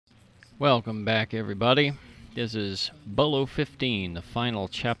Welcome back, everybody. This is Bolo 15, the final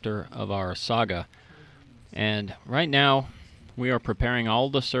chapter of our saga. And right now, we are preparing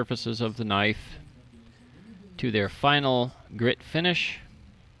all the surfaces of the knife to their final grit finish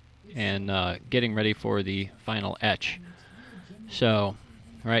and getting ready for the final etch. So,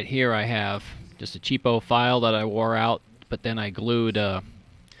 right here I have just a cheapo file that I wore out, but then I glued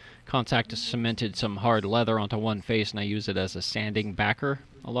contact cemented some hard leather onto one face, and I use it as a sanding backer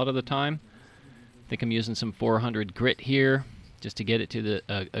a lot of the time. I think I'm using some 400 grit here just to get it to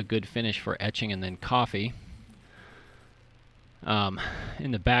a good finish for etching and then coffee.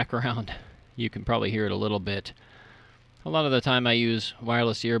 In the background, you can probably hear it a little bit. A lot of the time I use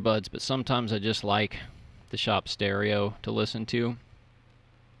wireless earbuds, but sometimes I just like the shop stereo to listen to.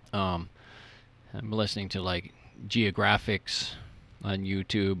 I'm listening to like Geographics on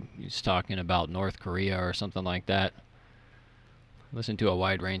YouTube. He's talking about North Korea or something like that. Listen to a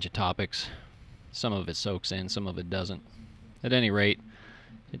wide range of topics. Some of it soaks in, some of it doesn't. At any rate,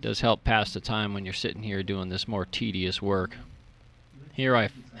 it does help pass the time when you're sitting here doing this more tedious work. Here I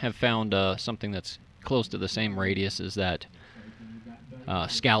have found something that's close to the same radius as that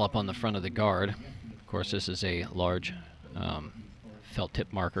scallop on the front of the guard. Of course, this is a large felt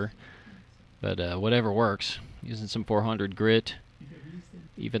tip marker, but whatever works. Using some 400 grit,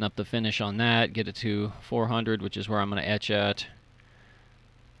 even up the finish on that, get it to 400, which is where I'm going to etch at.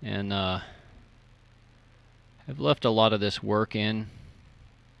 And I've left a lot of this work in,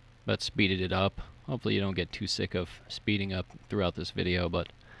 but speeded it up. Hopefully you don't get too sick of speeding up throughout this video, but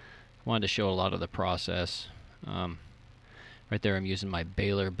I wanted to show a lot of the process. Right there I'm using my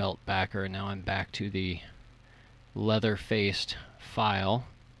Baylor belt backer, and now I'm back to the leather-faced file.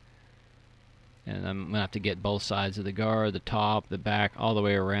 And I'm going to have to get both sides of the guard, the top, the back, all the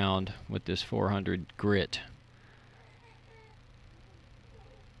way around with this 400 grit.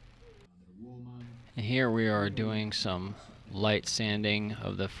 And here we are doing some light sanding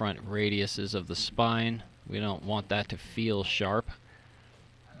of the front radiuses of the spine. We don't want that to feel sharp.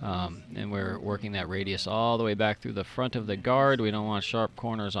 And we're working that radius all the way back through the front of the guard. We don't want sharp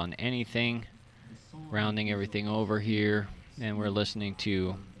corners on anything. Rounding everything over here. And we're listening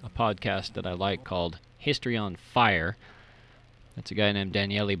to a podcast that I like called History on Fire. It's a guy named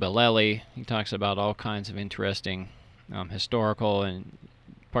Daniele Bellelli. He talks about all kinds of interesting historical and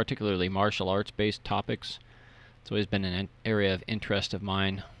particularly martial arts-based topics. It's always been an area of interest of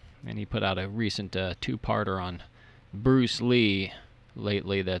mine. And he put out a recent two-parter on Bruce Lee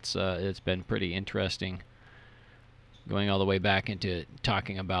lately that's it's been pretty interesting. Going all the way back into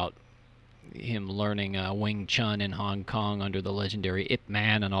talking about him learning Wing Chun in Hong Kong under the legendary Ip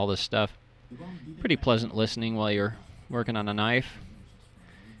Man and all this stuff. Pretty pleasant listening while you're working on a knife.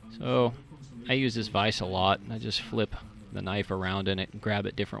 So I use this vise a lot. I just flip the knife around in it and grab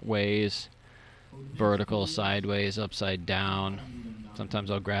it different ways. Vertical, sideways, upside down.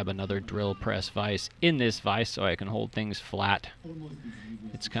 Sometimes I'll grab another drill press vise in this vise so I can hold things flat.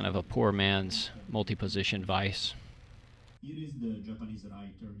 It's kind of a poor man's multi-position vise. Here is the Japanese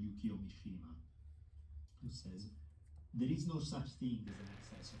writer Yukio Mishima, who says, "There is no such thing as an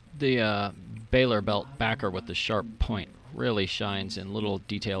excess of..." The Baylor belt backer with the sharp point really shines in little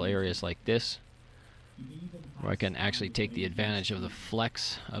detail areas like this, where I can actually take the advantage of the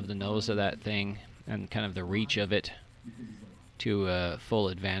flex of the nose of that thing and kind of the reach of it to full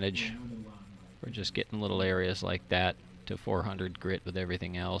advantage. We're just getting little areas like that to 400 grit with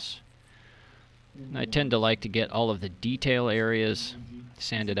everything else. And I tend to like to get all of the detail areas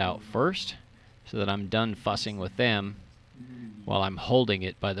sanded out first so that I'm done fussing with them while I'm holding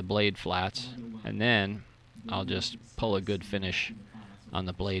it by the blade flats, and then I'll just pull a good finish on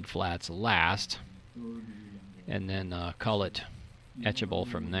the blade flats last and then call it etchable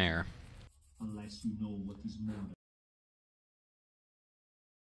from there. Unless you know what is more than...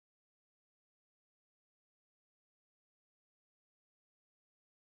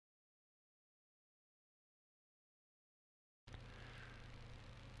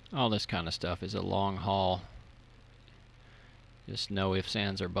 All this kind of stuff is a long haul. Just no ifs,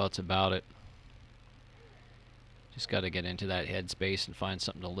 ands, or buts about it. Just got to get into that headspace and find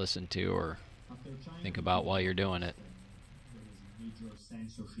something to listen to or think about while you're doing it. There is a major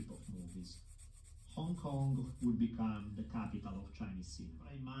censorship of movies. Hong Kong would become the capital of Chinese cinema,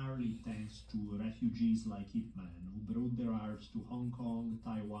 primarily thanks to refugees like Ip Man, who brought their arts to Hong Kong,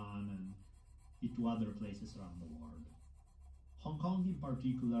 Taiwan, and to other places around the world. Hong Kong in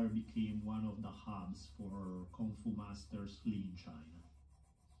particular became one of the hubs for Kung Fu masters fleeing China.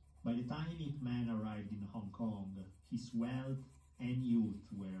 By the time Ip Man arrived in Hong Kong, his wealth and youth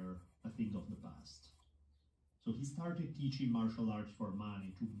were a thing of the past. So he started teaching martial arts for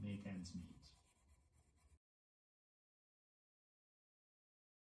money to make ends meet.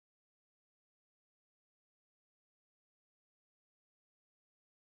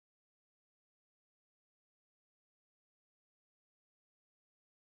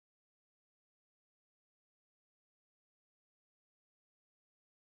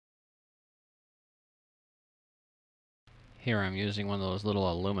 Here I'm using one of those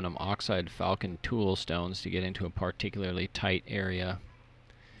little aluminum oxide falcon tool stones to get into a particularly tight area.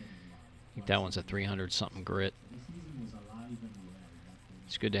 I think that one's a 300 something grit.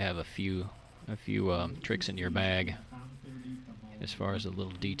 It's good to have a few tricks in your bag as far as the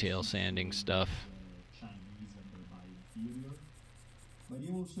little detail sanding stuff. But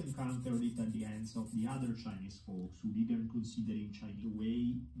he also encountered it at the hands of the other Chinese folks who didn't consider in China the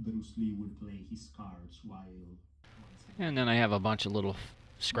way Bruce Lee would play his cards while... And then I have a bunch of little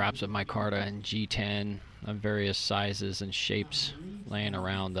scraps of micarta and G10 of various sizes and shapes laying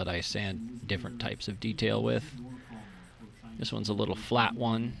around that I sand different types of detail with. This one's a little flat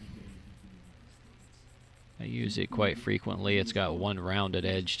one. I use it quite frequently. It's got one rounded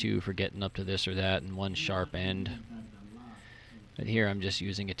edge too for getting up to this or that, and one sharp end. But here I'm just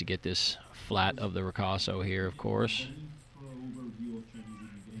using it to get this flat of the ricasso here, of course.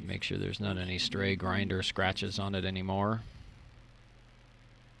 Make sure there's not any stray grinder scratches on it anymore.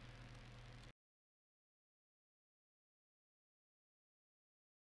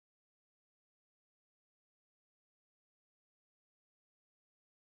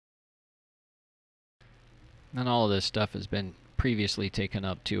 And all of this stuff has been previously taken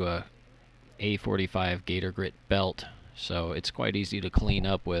up to a A45 Gator Grit belt, so it's quite easy to clean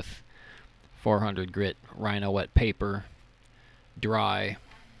up with 400 grit Rhino wet paper, dry.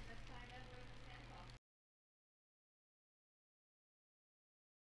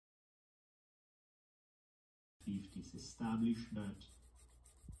 Established that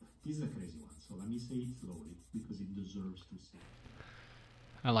this is a crazy one, so let me say it slowly because it deserves to say.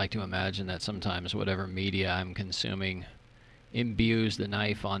 I like to imagine that sometimes whatever media I'm consuming imbues the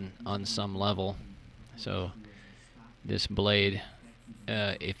knife on some level. So this blade,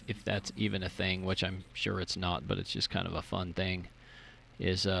 if that's even a thing, which I'm sure it's not, but it's just kind of a fun thing,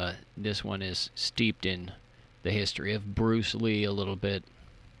 is this one is steeped in the history of Bruce Lee a little bit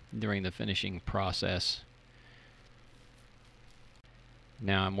during the finishing process.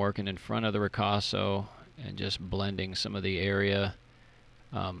 Now I'm working in front of the ricasso and just blending some of the area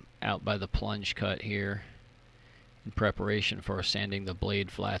out by the plunge cut here in preparation for sanding the blade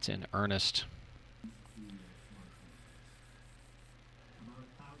flats in earnest.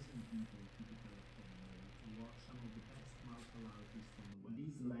 This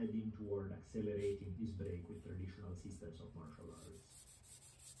led him toward accelerating his break with traditional systems of martial arts.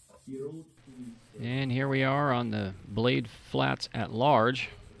 He wrote to... And here we are on the blade flats at large,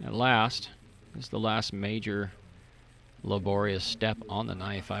 at last. This is the last major laborious step on the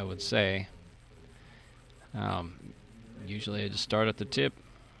knife, I would say. Usually I just start at the tip,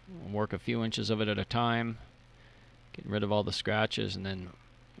 work a few inches of it at a time, getting rid of all the scratches, and then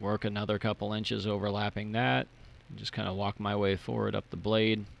work another couple inches overlapping that, and just kind of walk my way forward up the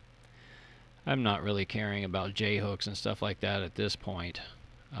blade. I'm not really caring about J-hooks and stuff like that at this point.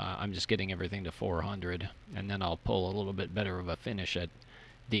 I'm just getting everything to 400, and then I'll pull a little bit better of a finish at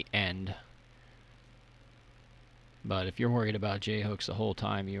the end. But if you're worried about J-hooks the whole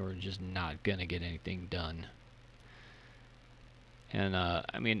time, you're just not going to get anything done. And,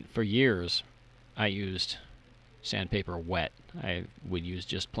 I mean, for years, I used sandpaper wet. I would use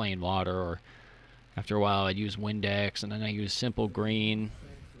just plain water, or after a while I'd use Windex, and then I use simple green.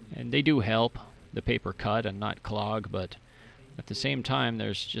 And they do help the paper cut and not clog, but at the same time,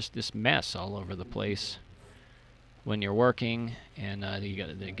 there's just this mess all over the place when you're working, and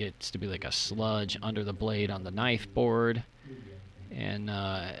it gets to be like a sludge under the blade on the knife board, and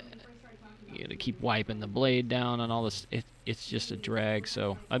you gotta keep wiping the blade down and all this. It's just a drag.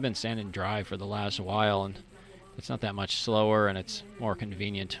 So I've been sanding dry for the last while, and it's not that much slower, and it's more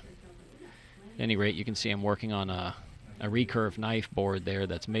convenient. At any rate, you can see I'm working on a recurve knife board there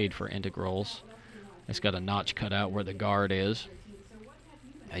that's made for integrals. It's got a notch cut out where the guard is.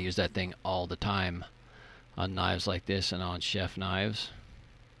 I use that thing all the time on knives like this and on chef knives.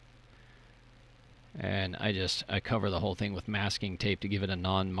 And I cover the whole thing with masking tape to give it a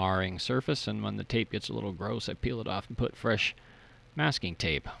non-marring surface, and when the tape gets a little gross, I peel it off and put fresh masking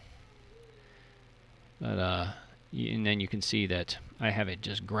tape. But and then you can see that I have it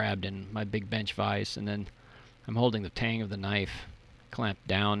just grabbed in my big bench vise, and then I'm holding the tang of the knife clamped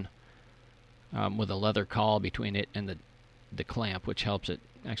down with a leather caul between it and the clamp, which helps it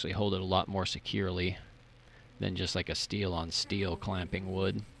actually hold it a lot more securely than just like a steel on steel clamping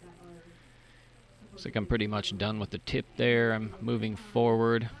would. Looks like I'm pretty much done with the tip there. I'm moving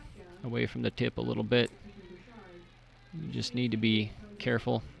forward away from the tip a little bit. You just need to be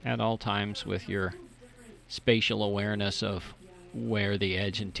careful at all times with your spatial awareness of where the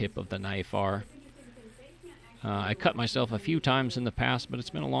edge and tip of the knife are. I cut myself a few times in the past, but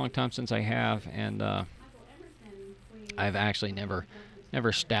it's been a long time since I have, and I've actually never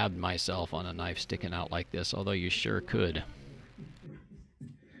stabbed myself on a knife sticking out like this, although you sure could.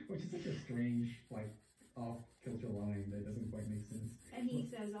 Which is such a strange, like, off kilter line that doesn't quite make sense. And he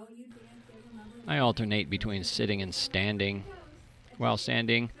says, "Oh, you dance, remember." I alternate between sitting and standing while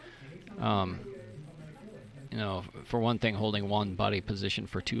sanding. You know, for one thing, holding one body position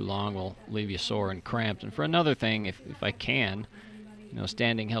for too long will leave you sore and cramped. And for another thing, if I can, you know,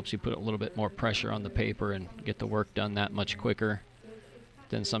 standing helps you put a little bit more pressure on the paper and get the work done that much quicker.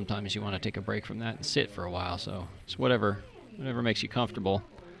 Then sometimes you want to take a break from that and sit for a while. So it's whatever makes you comfortable.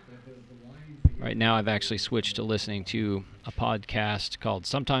 Right now I've actually switched to listening to a podcast called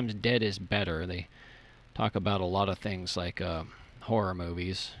Sometimes Dead is Better. They talk about a lot of things like horror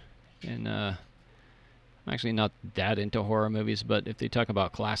movies. And I'm actually not that into horror movies, but if they talk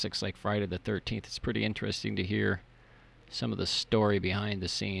about classics like Friday the 13th, it's pretty interesting to hear some of the story behind the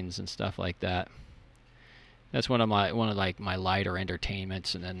scenes and stuff like that. That's one of my lighter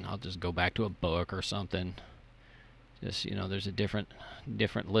entertainments, and then I'll just go back to a book or something. Just, you know, there's a different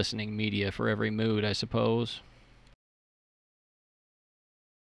listening media for every mood, I suppose.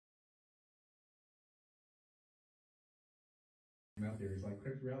 Out there is like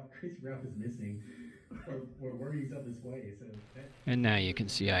Chris Ralph is missing, or worries up this way. So and now you can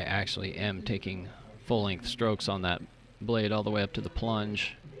see I actually am taking full-length strokes on that blade all the way up to the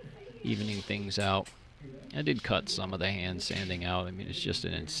plunge, evening things out. I did cut some of the hand sanding out. I mean, it's just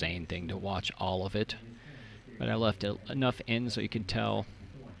an insane thing to watch all of it. But I left enough in so you can tell.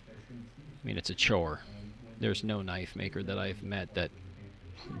 I mean, it's a chore. There's no knife maker that I've met that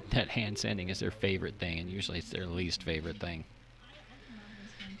hand sanding is their favorite thing, and usually it's their least favorite thing.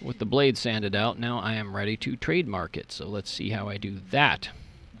 With the blade sanded out, now I am ready to trademark it. So let's see how I do that.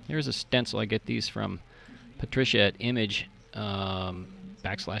 Here's a stencil. I get these from Patricia at image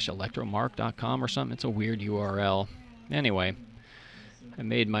 /electromark.com or something. It's a weird URL. Anyway, I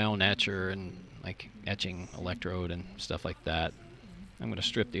made my own etcher and like etching electrode and stuff like that. I'm going to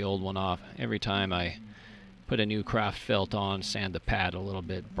strip the old one off. Every time I put a new craft felt on, sand the pad a little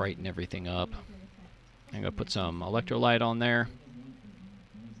bit, brighten everything up. I'm going to put some electrolyte on there.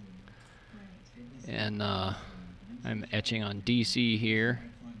 And I'm etching on DC here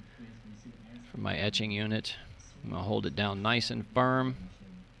for my etching unit. I'm going to hold it down nice and firm.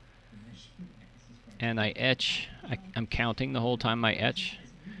 And I etch. I'm counting the whole time I etch.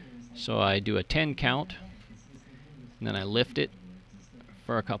 So I do a 10 count. And then I lift it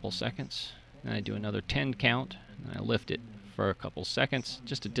for a couple seconds. Then I do another 10 count. And I lift it for a couple seconds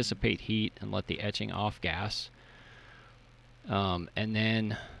just to dissipate heat and let the etching off gas. And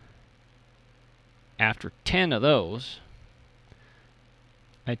then after 10 of those,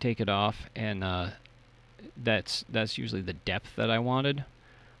 I take it off, and that's usually the depth that I wanted.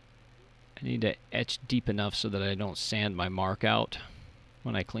 I need to etch deep enough so that I don't sand my mark out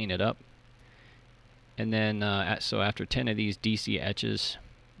when I clean it up. And then, so after 10 of these DC etches,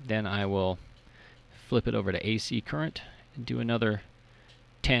 then I will flip it over to AC current and do another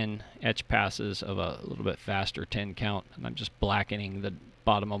 10 etch passes of a little bit faster 10 count. And I'm just blackening the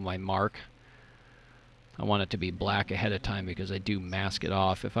bottom of my mark. I want it to be black ahead of time because I do mask it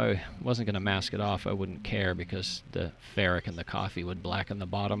off. If I wasn't going to mask it off, I wouldn't care because the ferric in the coffee would blacken the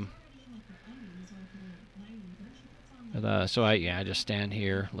bottom. But, so I just stand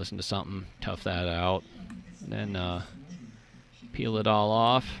here, listen to something, tough that out, and then peel it all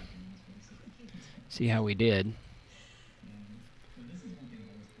off. See how we did.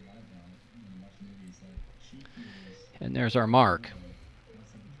 And there's our mark.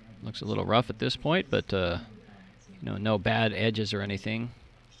 Looks a little rough at this point, but you know, no bad edges or anything.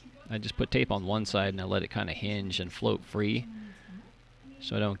 I just put tape on one side and I let it kind of hinge and float free,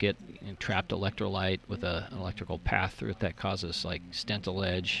 so I don't get trapped electrolyte with an electrical path through it that causes like stencil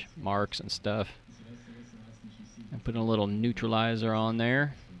edge marks and stuff. I'm putting a little neutralizer on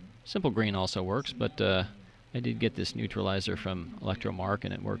there. Simple green also works, but I did get this neutralizer from Electromark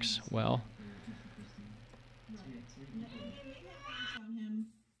and it works well.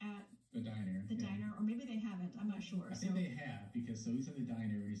 The diner, or maybe they haven't. I'm not sure. I think they have, because so he's in the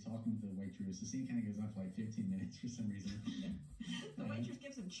diner and he's talking to the waitress. The scene kind of goes on for like 15 minutes for some reason. The waitress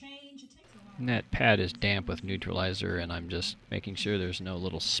gives him change. It takes a while. And that pad is damp with neutralizer, and I'm just making sure there's no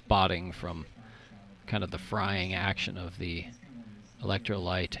little spotting from kind of the frying action of the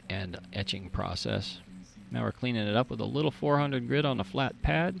electrolyte and etching process. Now we're cleaning it up with a little 400 grit on a flat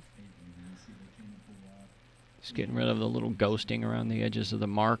pad. Just getting rid of the little ghosting around the edges of the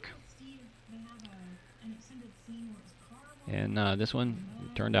mark. And this one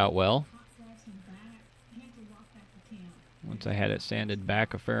turned out well. Once I had it sanded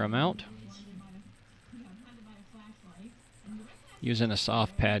back a fair amount. Using a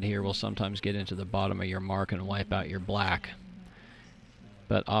soft pad here will sometimes get into the bottom of your mark and wipe out your black.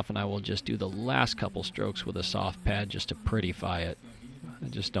 But often I will just do the last couple strokes with a soft pad just to prettify it. I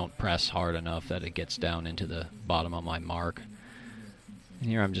just don't press hard enough that it gets down into the bottom of my mark. And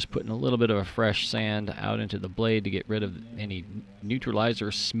here I'm just putting a little bit of a fresh sand out into the blade to get rid of any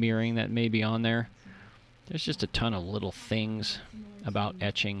neutralizer smearing that may be on there. There's just a ton of little things about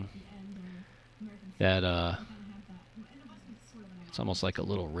etching that it's almost like a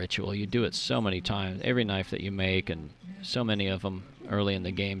little ritual. You do it so many times. Every knife that you make, and so many of them early in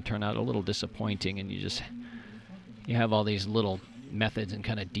the game turn out a little disappointing, and you have all these little methods and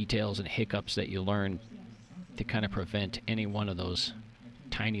kind of details and hiccups that you learn to kind of prevent any one of those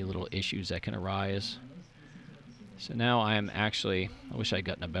tiny little issues that can arise. So now I wish I'd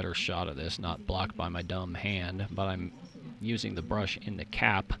gotten a better shot of this, not blocked by my dumb hand, but I'm using the brush in the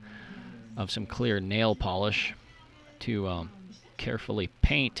cap of some clear nail polish to carefully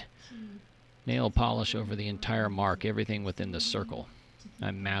paint nail polish over the entire mark, everything within the circle.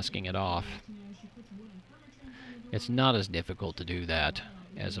 I'm masking it off. It's not as difficult to do that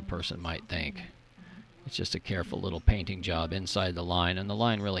as a person might think. It's just a careful little painting job inside the line, and the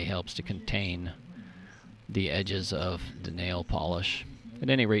line really helps to contain the edges of the nail polish. At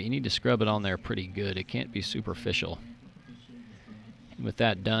any rate, you need to scrub it on there pretty good. It can't be superficial. And with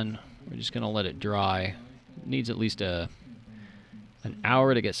that done, we're just going to let it dry. It needs at least an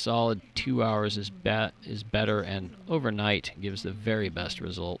hour to get solid. 2 hours is better, and overnight gives the very best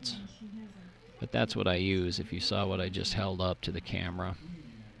results. But that's what I use if you saw what I just held up to the camera.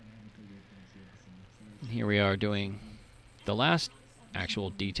 Here we are doing the last actual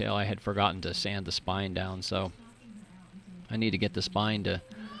detail. I had forgotten to sand the spine down, so I need to get the spine to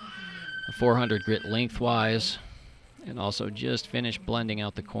a 400 grit lengthwise and also just finish blending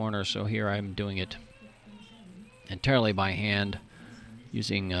out the corner. So here I'm doing it entirely by hand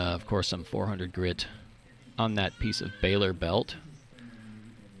using, of course, some 400 grit on that piece of baler belt.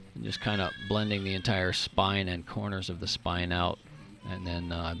 And just kind of blending the entire spine and corners of the spine out. And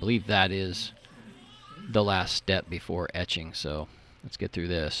then I believe that is the last step before etching, so let's get through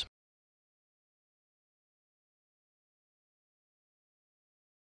this.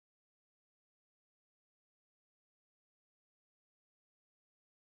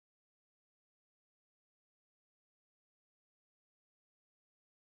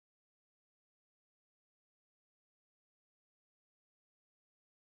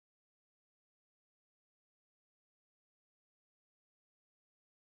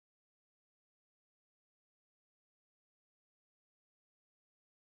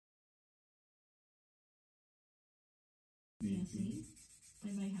 Nancy,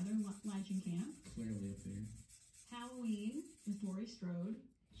 played by Heather Leichenkamp. Clearly up there. Halloween is Laurie Strode,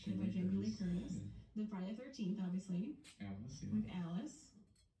 played by Jamie Lee Curtis. Yeah. Then Friday the 13th, obviously. Alice, yeah. With Alice.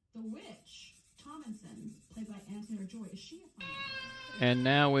 The Witch, Tomlinson, played by Anne Taylor-Joy. Is she a final? And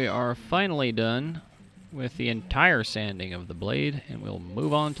now we are finally done with the entire sanding of the blade, and we'll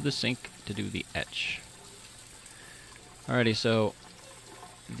move on to the sink to do the etch. Alrighty, so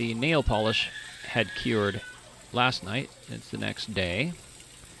the nail polish had cured last night. It's the next day,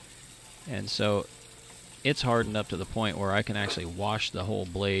 and so it's hardened up to the point where I can actually wash the whole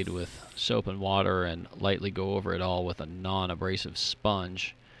blade with soap and water and lightly go over it all with a non-abrasive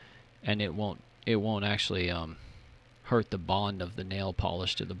sponge, and it won't actually hurt the bond of the nail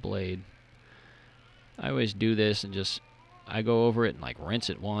polish to the blade. I always do this and I go over it and like rinse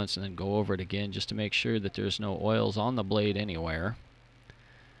it once and then go over it again just to make sure that there's no oils on the blade anywhere.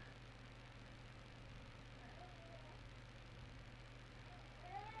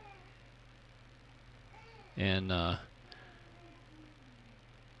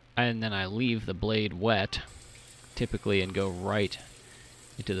 And then I leave the blade wet, typically, and go right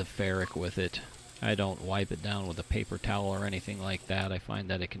into the ferric with it. I don't wipe it down with a paper towel or anything like that. I find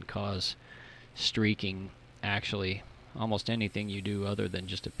that it can cause streaking. Actually, almost anything you do other than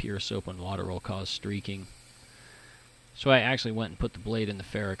just a pure soap and water will cause streaking. So I actually went and put the blade in the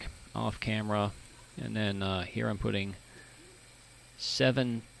ferric off camera, and then here I'm putting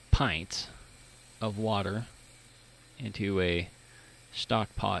 7 pints of water into a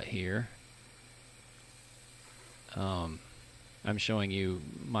stock pot here. I'm showing you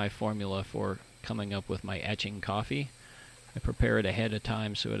my formula for coming up with my etching coffee. I prepare it ahead of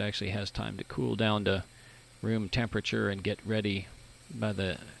time so it actually has time to cool down to room temperature and get ready by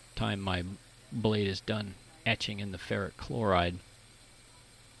the time my blade is done etching in the ferric chloride.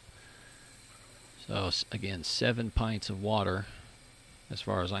 So again, 7 pints of water as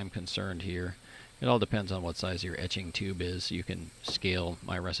far as I'm concerned here. It all depends on what size your etching tube is. You can scale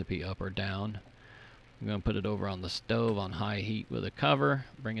my recipe up or down. I'm going to put it over on the stove on high heat with a cover,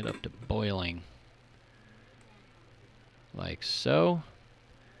 bring it up to boiling. Like so.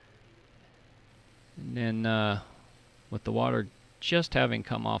 And then with the water just having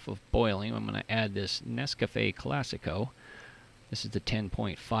come off of boiling, I'm going to add this Nescafe Classico. This is the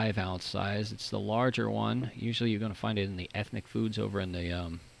 10.5 ounce size. It's the larger one. Usually you're going to find it in the ethnic foods over in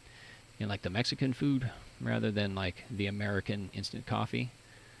the in like the Mexican food rather than like the American instant coffee.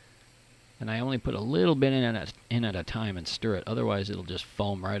 And I only put a little bit in at a time and stir it. Otherwise it'll just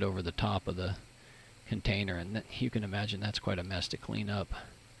foam right over the top of the container, and you can imagine that's quite a mess to clean up.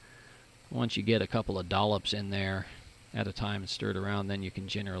 Once you get a couple of dollops in there at a time and stir it around, then you can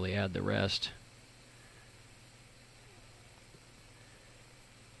generally add the rest.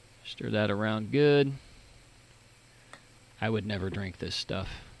 Stir that around good. I would never drink this stuff.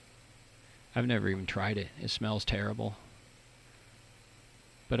 I've never even tried it. It smells terrible.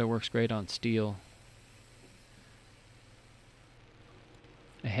 But it works great on steel.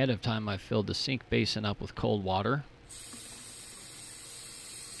 Ahead of time, I filled the sink basin up with cold water.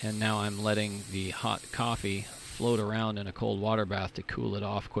 And now I'm letting the hot coffee float around in a cold water bath to cool it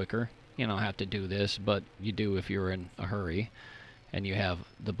off quicker. You don't have to do this, but you do if you're in a hurry and you have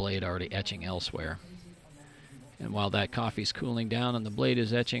the blade already etching elsewhere. And while that coffee's cooling down and the blade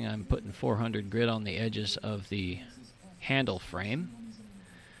is etching, I'm putting 400 grit on the edges of the handle frame.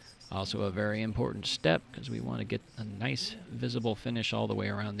 Also a very important step because we want to get a nice visible finish all the way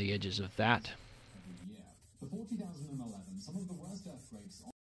around the edges of that. Before 2011, some of the worst earthquakes.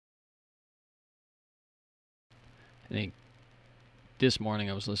 I think this morning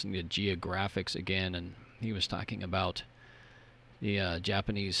I was listening to Geographics again, and he was talking about the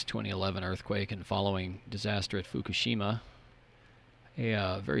Japanese 2011 earthquake and following disaster at Fukushima.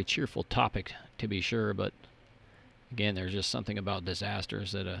 A very cheerful topic, to be sure, but again, there's just something about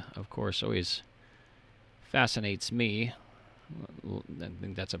disasters that, of course, always fascinates me. I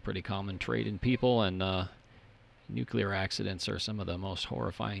think that's a pretty common trait in people, and nuclear accidents are some of the most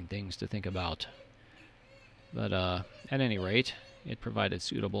horrifying things to think about. But at any rate, it provided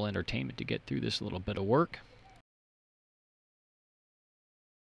suitable entertainment to get through this little bit of work.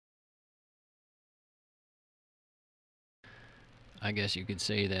 I guess you could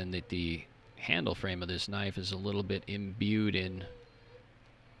say then that the handle frame of this knife is a little bit imbued in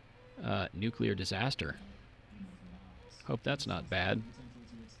nuclear disaster. Hope that's not bad.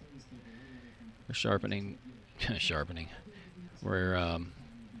 We're sharpening,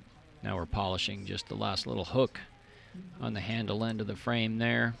 now we're polishing just the last little hook on the handle end of the frame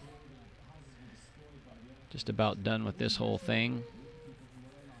there. Just about done with this whole thing.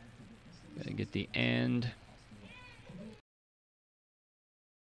 Gotta get the end.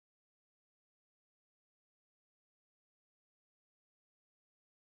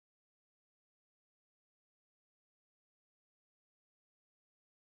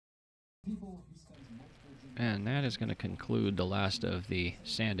 And that is going to conclude the last of the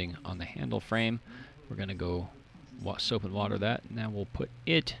sanding on the handle frame. We're going to go soap and water that. Now we'll put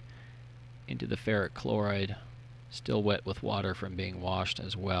it into the ferric chloride, still wet with water from being washed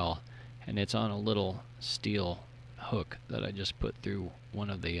as well. And it's on a little steel hook that I just put through one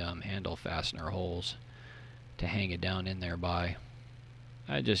of the handle fastener holes to hang it down in there by.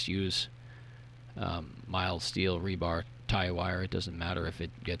 I just use mild steel rebar tie wire. It doesn't matter if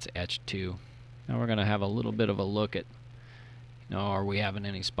it gets etched too. Now we're going to have a little bit of a look at, are we having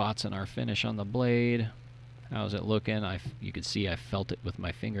any spots in our finish on the blade? How's it looking? You could see I felt it with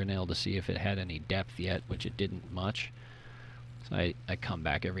my fingernail to see if it had any depth yet, which it didn't much. So I come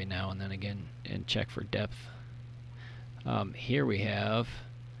back every now and then again and check for depth. Here we have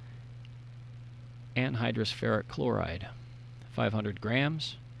anhydrous ferric chloride, 500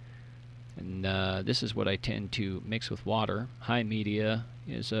 grams. And this is what I tend to mix with water. High Media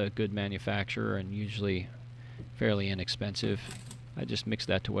is a good manufacturer and usually fairly inexpensive. I just mix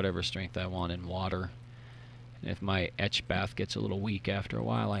that to whatever strength I want in water. And if my etch bath gets a little weak after a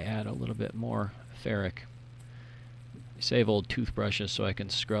while, I add a little bit more ferric. I save old toothbrushes so I can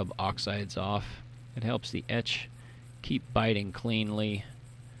scrub oxides off. It helps the etch keep biting cleanly,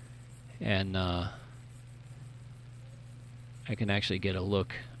 and I can actually get a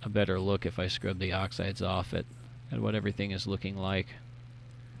better look if I scrub the oxides off at what everything is looking like.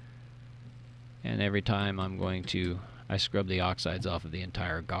 And every time I scrub the oxides off of the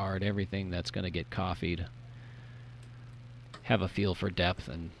entire guard, everything that's going to get coffeed, have a feel for depth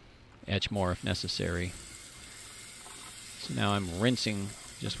and etch more if necessary. So now I'm rinsing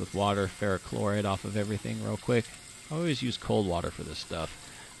just with water, ferric chloride off of everything real quick. I always use cold water for this stuff.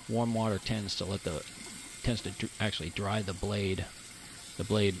 Warm water tends to actually dry the blade the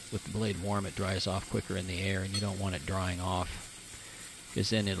blade, with the blade warm, it dries off quicker in the air, and you don't want it drying off,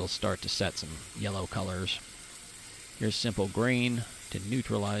 because then it'll start to set some yellow colors. Here's simple green to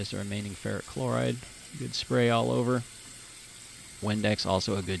neutralize the remaining ferric chloride. Good spray all over. Windex,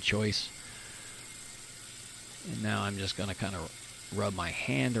 also a good choice. And now I'm just going to kind of rub my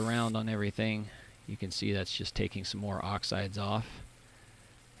hand around on everything. You can see that's just taking some more oxides off.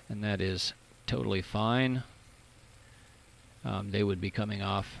 And that is totally fine. They would be coming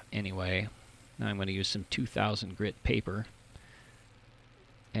off anyway. Now I'm going to use some 2000 grit paper.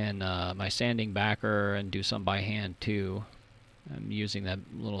 And my sanding backer, and do some by hand too. I'm using that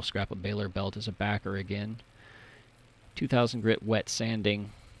little scrap of baler belt as a backer again. 2000 grit wet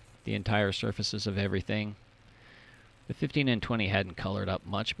sanding the entire surfaces of everything. The 15 and 20 hadn't colored up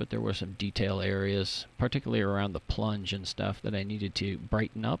much, but there were some detail areas, particularly around the plunge and stuff, that I needed to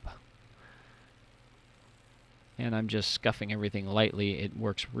brighten up. And I'm just scuffing everything lightly. It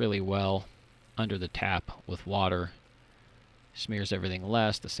works really well under the tap with water. Smears everything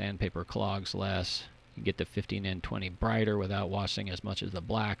less, the sandpaper clogs less. You get the 15 and 20 brighter without washing as much as the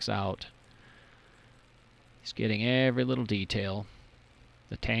blacks out. Just getting every little detail.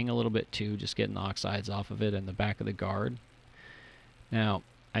 The tang a little bit too, just getting the oxides off of it and the back of the guard. Now,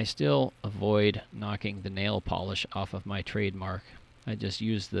 I still avoid knocking the nail polish off of my trademark. I just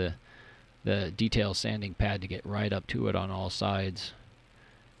use the detail sanding pad to get right up to it on all sides.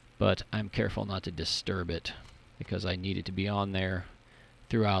 But I'm careful not to disturb it, because I need it to be on there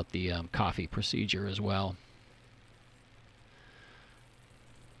throughout the coffee procedure as well.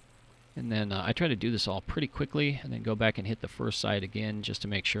 And then I try to do this all pretty quickly, and then go back and hit the first side again just to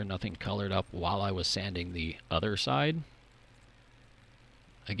make sure nothing colored up while I was sanding the other side.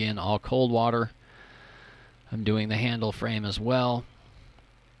 Again, all cold water. I'm doing the handle frame as well.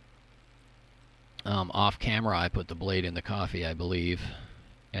 Off camera, I put the blade in the coffee, I believe,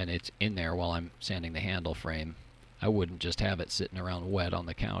 and it's in there while I'm sanding the handle frame. I wouldn't just have it sitting around wet on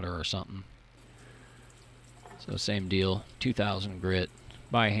the counter or something. So same deal, 2000 grit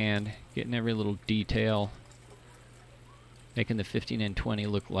by hand, getting every little detail, making the 15 and 20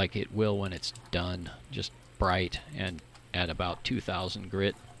 look like it will when it's done, just bright and at about 2000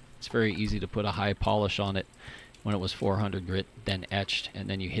 grit. It's very easy to put a high polish on it when it was 400 grit, then etched, and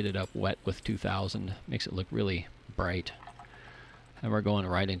then you hit it up wet with 2000. Makes it look really bright. And we're going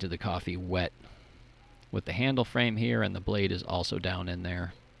right into the coffee wet with the handle frame here, and the blade is also down in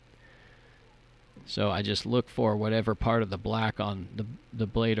there. So I just look for whatever part of the black on the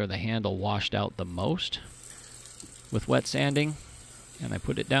blade or the handle washed out the most with wet sanding, and I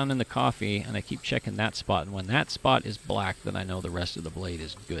put it down in the coffee, and I keep checking that spot, and when that spot is black, then I know the rest of the blade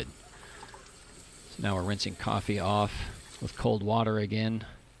is good. So now we're rinsing coffee off with cold water again.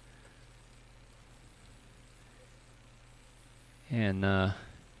 And now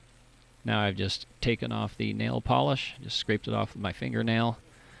I've just taken off the nail polish, just scraped it off with my fingernail.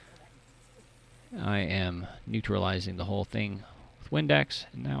 I am neutralizing the whole thing with Windex,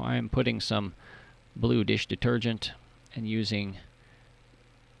 and now I am putting some blue dish detergent and using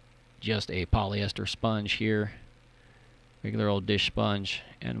just a polyester sponge here, regular old dish sponge,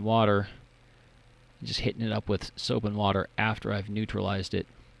 and water, just hitting it up with soap and water after I've neutralized it.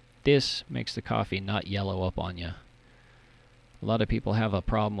 This makes the coffee not yellow up on you. A lot of people have a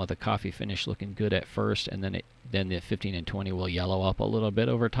problem with a coffee finish looking good at first, and then the 15 and 20 will yellow up a little bit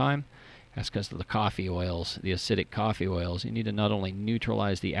over time. That's because of the coffee oils, the acidic coffee oils. You need to not only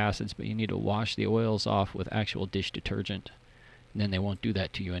neutralize the acids, but you need to wash the oils off with actual dish detergent. And then they won't do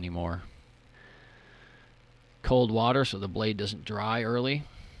that to you anymore. Cold water so the blade doesn't dry early.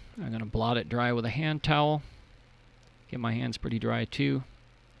 I'm going to blot it dry with a hand towel. Get my hands pretty dry too.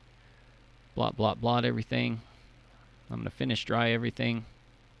 Blot, blot, blot everything. I'm going to finish dry everything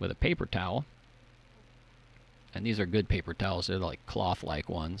with a paper towel. And these are good paper towels. They're like cloth-like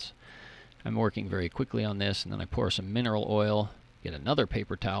ones. I'm working very quickly on this, and then I pour some mineral oil, get another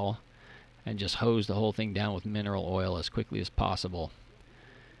paper towel, and just hose the whole thing down with mineral oil as quickly as possible.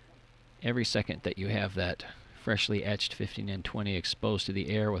 Every second that you have that freshly etched 15 and 20 exposed to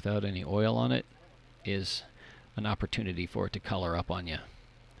the air without any oil on it is an opportunity for it to color up on you.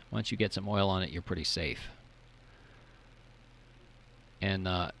 Once you get some oil on it, you're pretty safe. And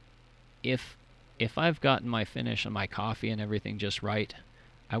if I've gotten my finish on my coffee and everything just right,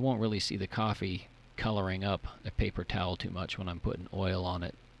 I won't really see the coffee coloring up the paper towel too much when I'm putting oil on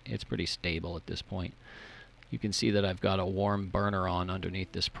it. It's pretty stable at this point. You can see that I've got a warm burner on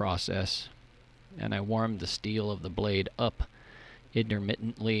underneath this process, and I warmed the steel of the blade up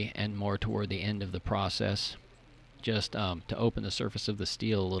intermittently and more toward the end of the process, just to open the surface of the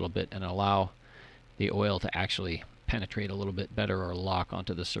steel a little bit and allow the oil to actually penetrate a little bit better or lock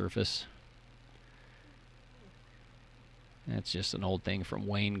onto the surface. That's just an old thing from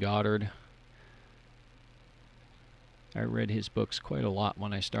Wayne Goddard. I read his books quite a lot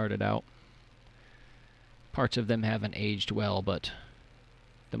when I started out. Parts of them haven't aged well, but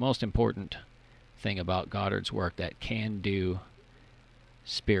the most important thing about Goddard's work, that can-do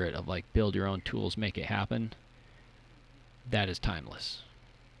spirit of like build your own tools, make it happen, that is timeless.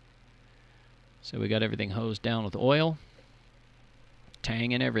 So we got everything hosed down with oil,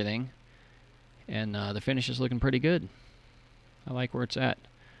 tang and everything, and the finish is looking pretty good. I like where it's at.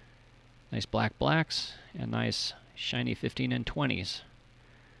 Nice black blacks and nice shiny 15 and 20s.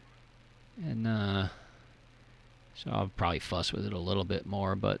 And so I'll probably fuss with it a little bit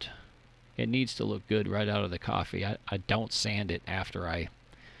more, but it needs to look good right out of the coffee. I don't sand it after I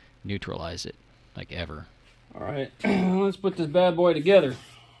neutralize it, like ever. Alright, let's put this bad boy together.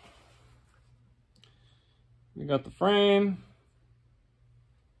 We got the frame.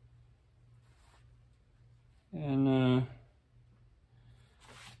 And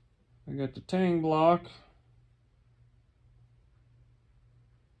we got the tang block.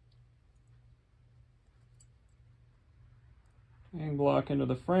 Tang block into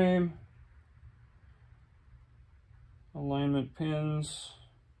the frame. Alignment pins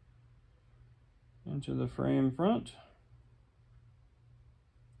into the frame front.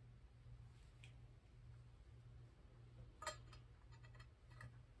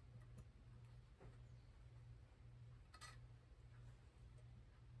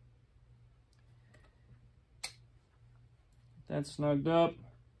 That's snugged up.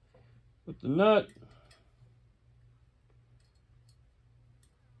 Put the nut.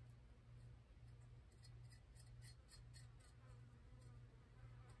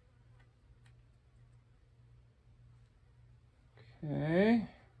 Okay.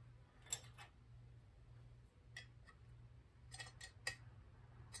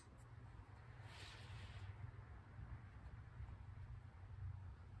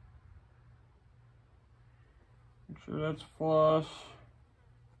 Make sure that's flush.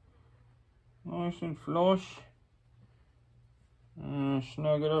 Nice and flush.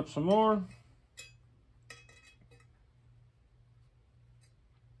 Snug it up some more.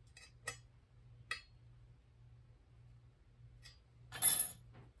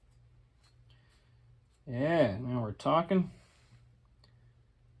 Yeah, now we're talking.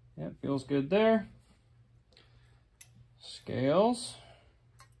 Yep, feels good there. Scales.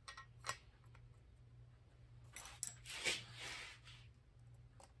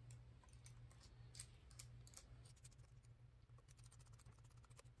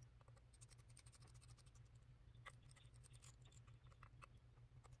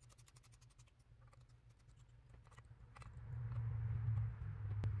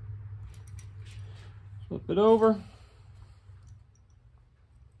 Flip it over.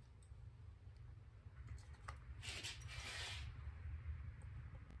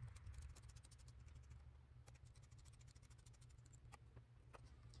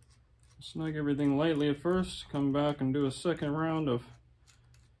 Snug everything lightly at first, come back and do a second round of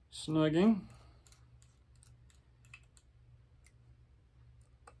snugging.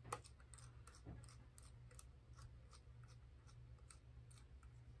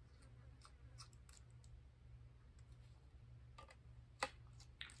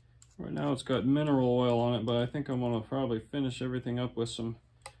 Right now it's got mineral oil on it, but I think I'm going to probably finish everything up with some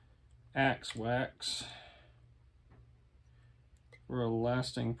axe wax for a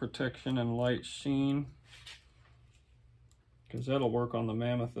lasting protection and light sheen, because that'll work on the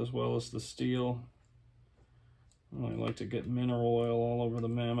Mammoth as well as the steel. I like to get mineral oil all over the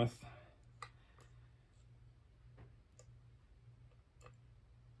Mammoth.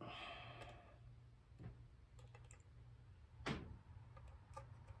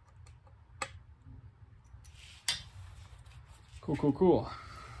 Cool, cool, cool.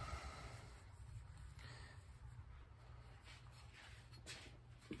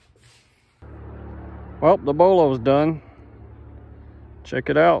 Well, the Bolo's done. Check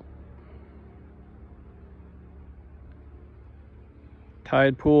it out.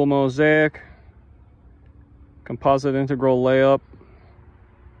 Tide pool mosaic, composite integral layup,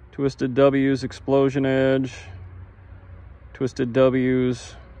 twisted W's explosion edge, twisted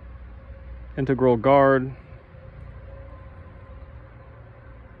W's integral guard,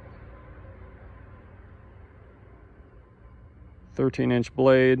 .13-inch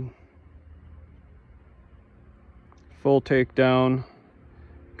blade, full takedown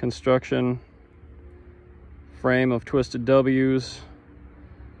construction, frame of twisted W's,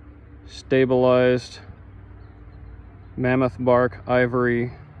 stabilized Mammoth bark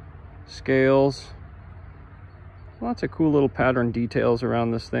ivory scales, Lots of cool little pattern details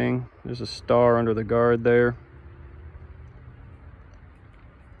around this thing. There's a star under the guard there.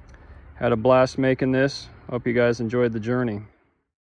 Had a blast making this. Hope you guys enjoyed the journey.